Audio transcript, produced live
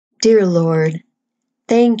Dear Lord,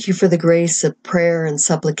 thank you for the grace of prayer and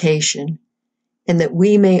supplication, and that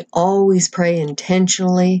we may always pray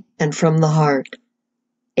intentionally and from the heart.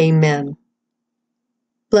 Amen.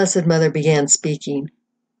 Blessed Mother began speaking.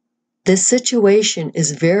 This situation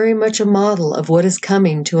is very much a model of what is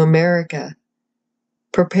coming to America.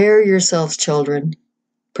 Prepare yourselves, children.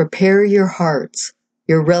 Prepare your hearts,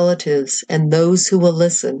 your relatives, and those who will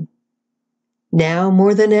listen. Now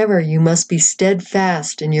more than ever you must be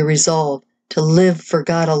steadfast in your resolve to live for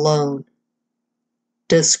God alone.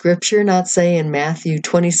 Does Scripture not say in Matthew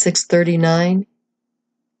 26:39,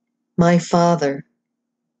 "My Father,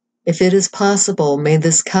 if it is possible, may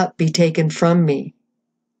this cup be taken from me,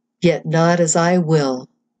 yet not as I will,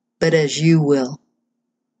 but as you will."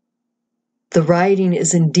 The writing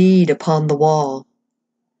is indeed upon the wall,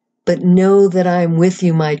 but know that I am with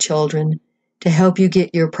you, my children, to help you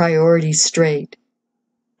get your priorities straight.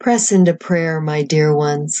 Press into prayer, my dear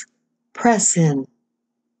ones. Press in.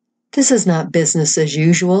 This is not business as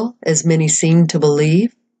usual, as many seem to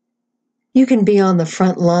believe. You can be on the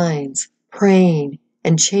front lines, praying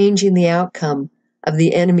and changing the outcome of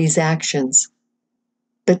the enemy's actions.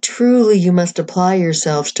 But truly you must apply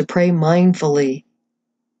yourselves to pray mindfully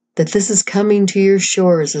that this is coming to your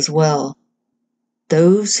shores as well.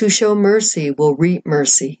 Those who show mercy will reap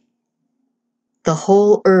mercy. The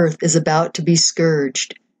whole earth is about to be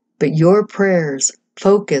scourged, but your prayers,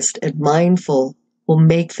 focused and mindful, will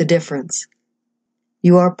make the difference.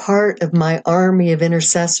 You are part of my army of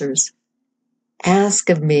intercessors. Ask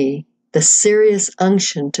of me the serious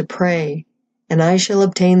unction to pray, and I shall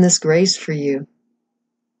obtain this grace for you.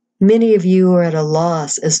 Many of you are at a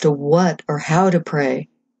loss as to what or how to pray.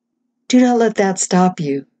 Do not let that stop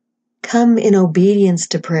you. Come in obedience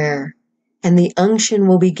to prayer, and the unction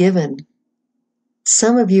will be given.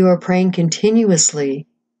 Some of you are praying continuously.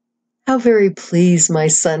 How very pleased my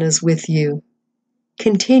Son is with you.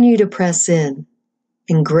 Continue to press in,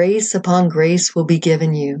 and grace upon grace will be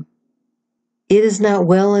given you. It is not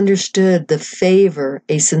well understood the favor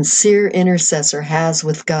a sincere intercessor has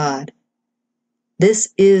with God. This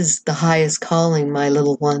is the highest calling, my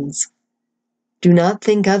little ones. Do not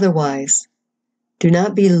think otherwise. Do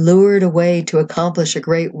not be lured away to accomplish a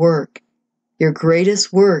great work. Your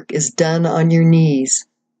greatest work is done on your knees.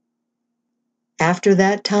 After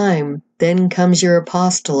that time, then comes your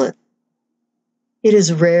apostolate. It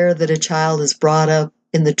is rare that a child is brought up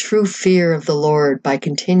in the true fear of the Lord by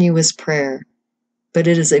continuous prayer, but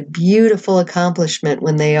it is a beautiful accomplishment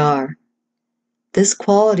when they are. This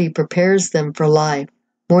quality prepares them for life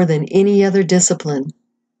more than any other discipline.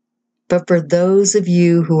 But for those of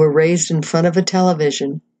you who were raised in front of a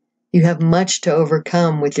television, you have much to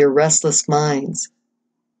overcome with your restless minds.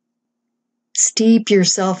 Steep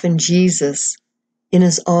yourself in Jesus, in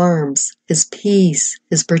His arms, His peace,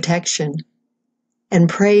 His protection, and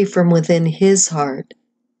pray from within His heart.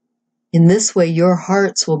 In this way your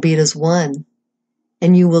hearts will beat as one,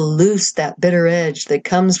 and you will loose that bitter edge that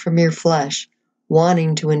comes from your flesh,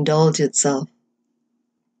 wanting to indulge itself.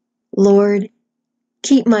 Lord,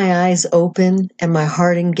 keep my eyes open and my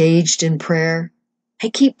heart engaged in prayer. I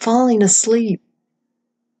keep falling asleep.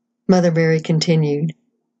 Mother Mary continued,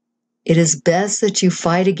 "It is best that you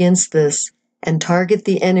fight against this and target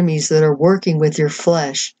the enemies that are working with your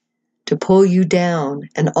flesh to pull you down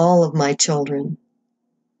and all of my children."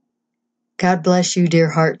 God bless you, dear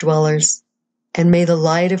heart dwellers, and may the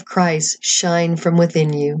light of Christ shine from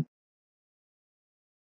within you.